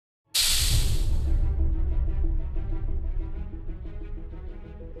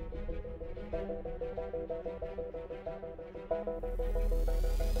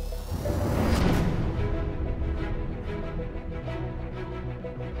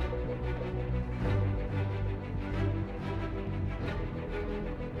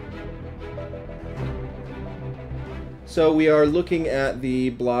So we are looking at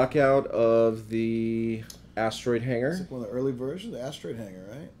the blockout of the Asteroid Hangar. It's like one of the early versions, the Asteroid Hangar,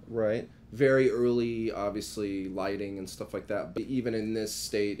 right? Right. Very early, obviously, lighting and stuff like that. But even in this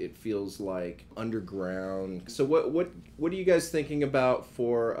state, it feels like underground. So what are you guys thinking about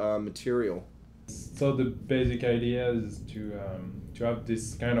for material? So the basic idea is to have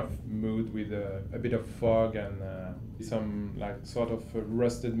this kind of mood with a bit of fog and some like sort of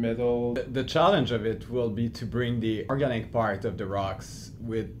rusted metal. The challenge of it will be to bring the organic part of the rocks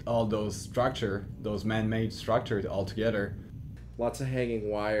with all those structure, those man-made structures all together. Lots of hanging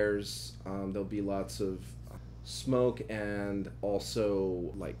wires. There'll be lots of smoke and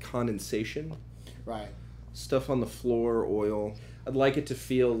also like condensation. Right. Stuff on the floor, oil. I'd like it to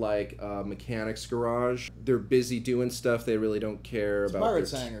feel like a mechanic's garage. They're busy doing stuff. They really don't care It's about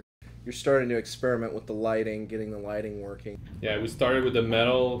Pirate's Hangar. You're starting to experiment with the lighting, getting the lighting working. Yeah, we started with the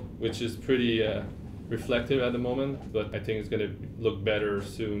metal, which is pretty reflective at the moment, but I think it's going to look better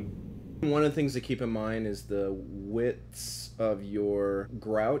soon. One of the things to keep in mind is the widths of your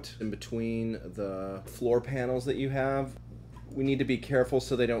grout in between the floor panels that you have. We need to be careful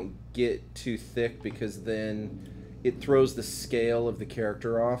so they don't get too thick, because then it throws the scale of the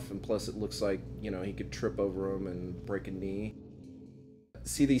character off, and plus it looks like, you know, he could trip over them and break a knee.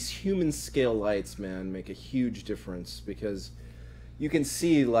 See, these human scale lights, man, make a huge difference, because you can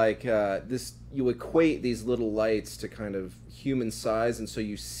see like you equate these little lights to kind of human size, and so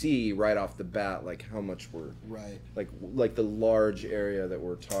you see right off the bat like how much we're Right. like the large area that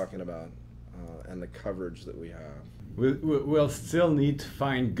we're talking about and the coverage that we have. We'll still need to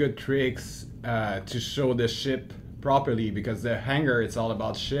find good tricks to show the ship properly, because the hangar, it's all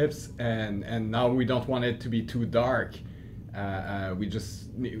about ships, and now we don't want it to be too dark.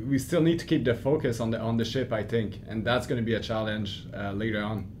 We still need to keep the focus on the ship, I think, and that's going to be a challenge later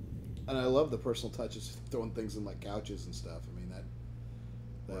on. And I love the personal touches, throwing things in like couches and stuff. I mean,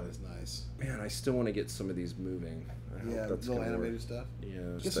 that is nice. Man, I still want to get some of these moving. I hope Yeah, that's little gonna animated work. stuff. Yeah,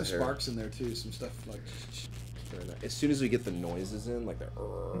 Get just some the hair. sparks in there too. Some stuff like. As soon as we get the noises in, like the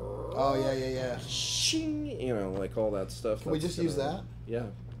Oh yeah. shing, you know, like all that stuff. Can we that's just use gonna- that? Yeah.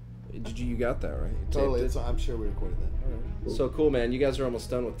 You got that right? You Totally. taped it? I'm sure we recorded that. Alright. So cool, man. You guys are almost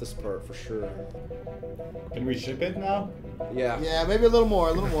done with this part for sure. Can we ship it now? Yeah. Yeah, maybe a little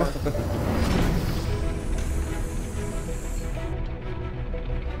more.